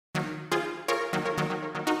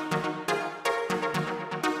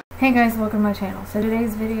Hey guys, welcome to my channel. So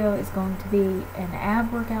today's video is going to be an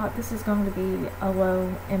ab workout. This is going to be a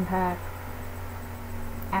low impact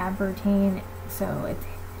ab routine. So it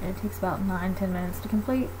takes about 9-10 minutes to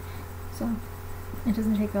complete. So it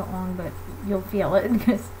doesn't take that long, but you'll feel it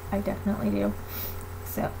because I definitely do.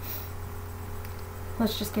 So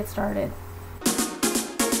let's just get started.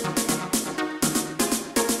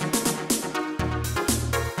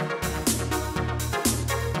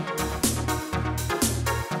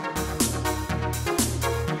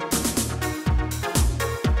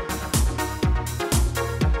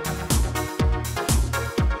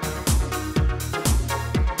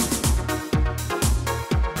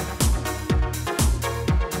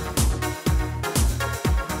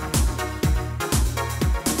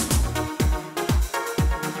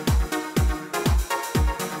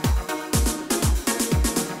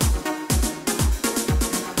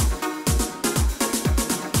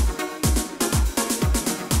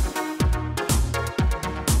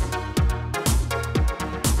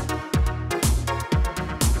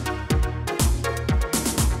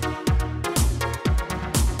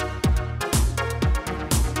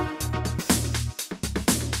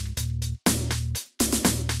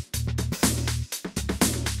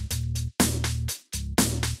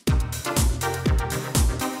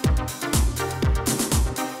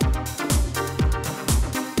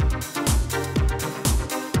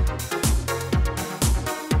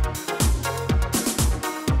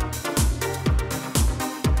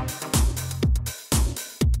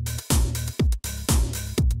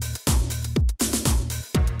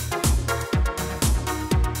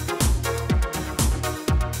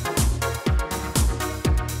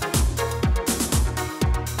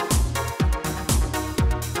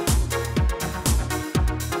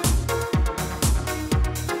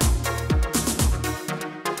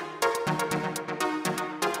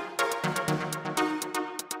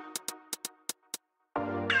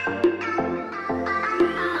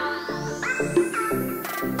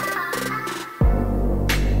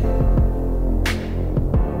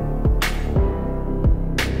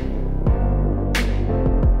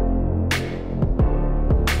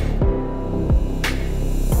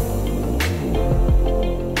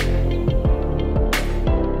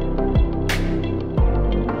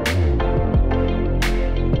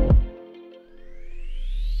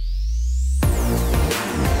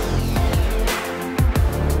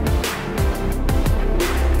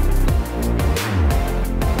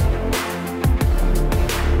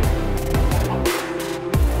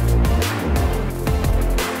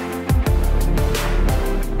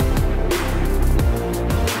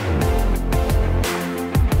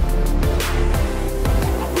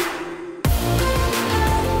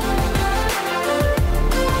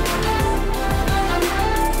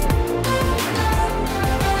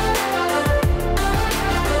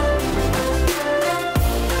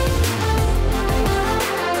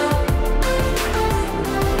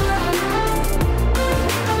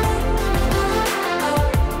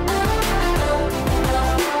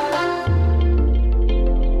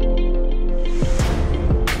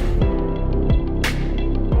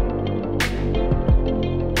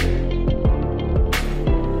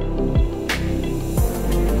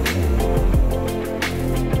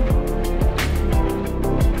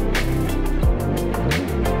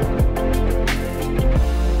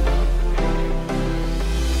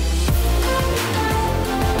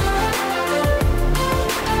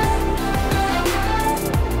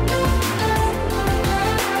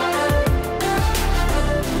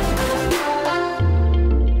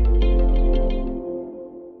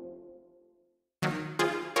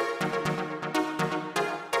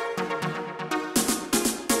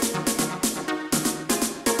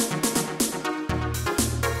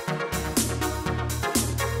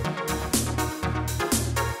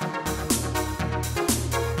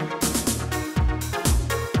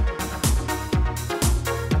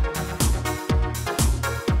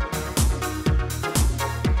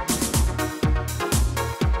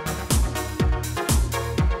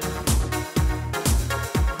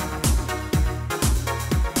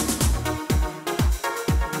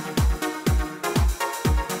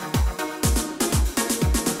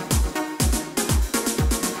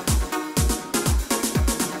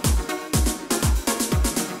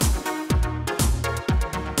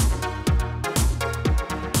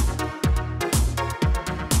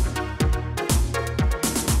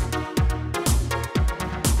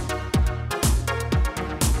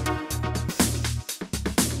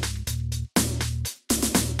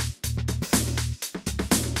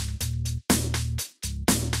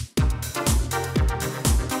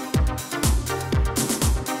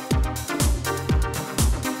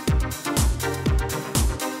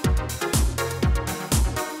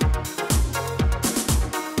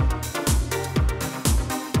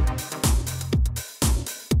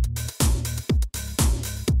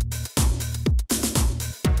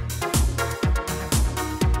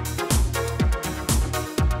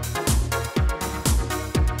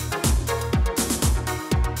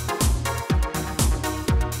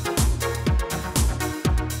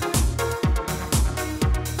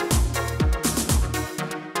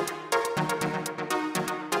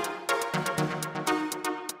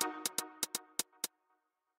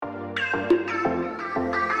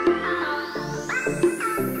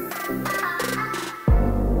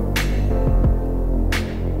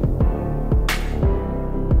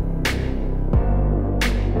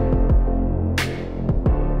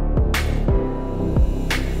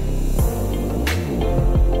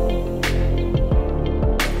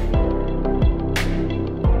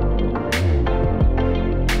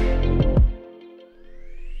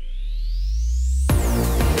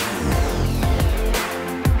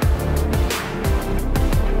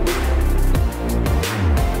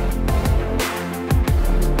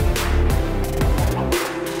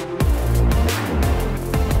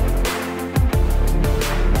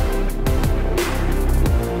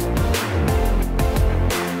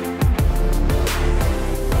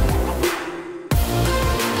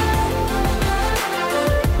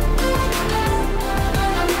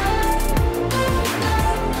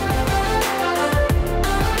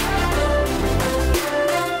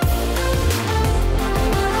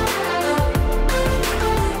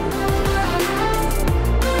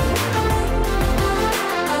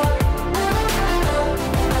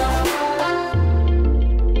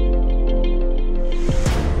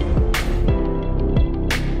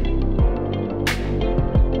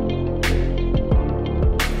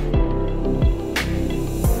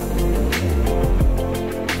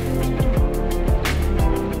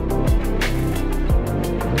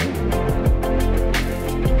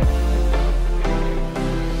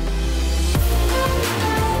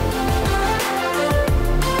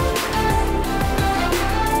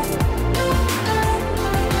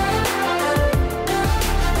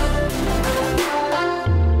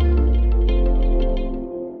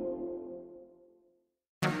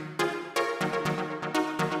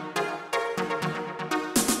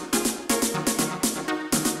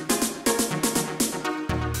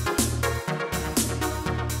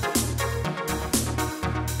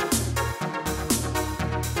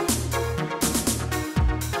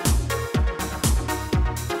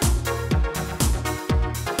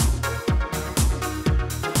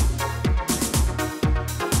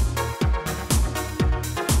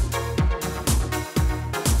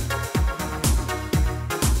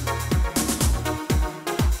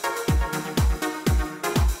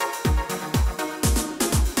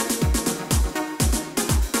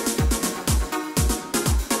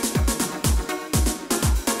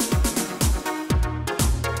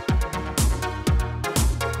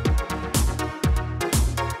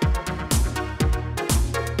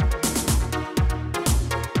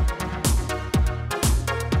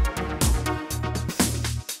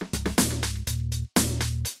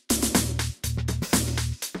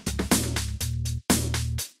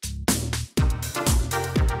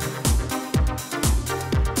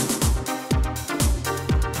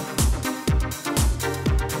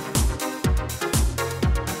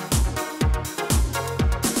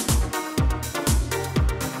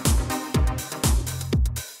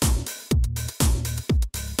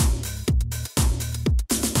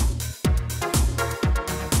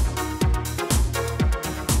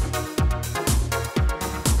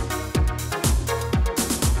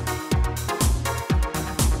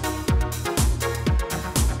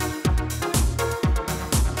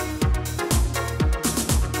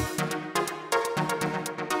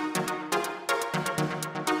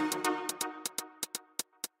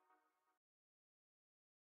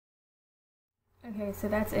 Okay, so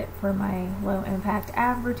that's it for my low impact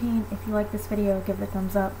ab routine. If you like this video, give it a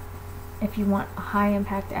thumbs up. If you want a high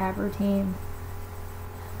impact ab routine,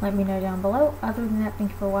 let me know down below. Other than that,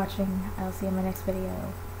 thank you for watching. I'll see you in my next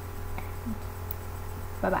video.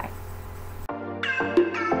 Bye bye.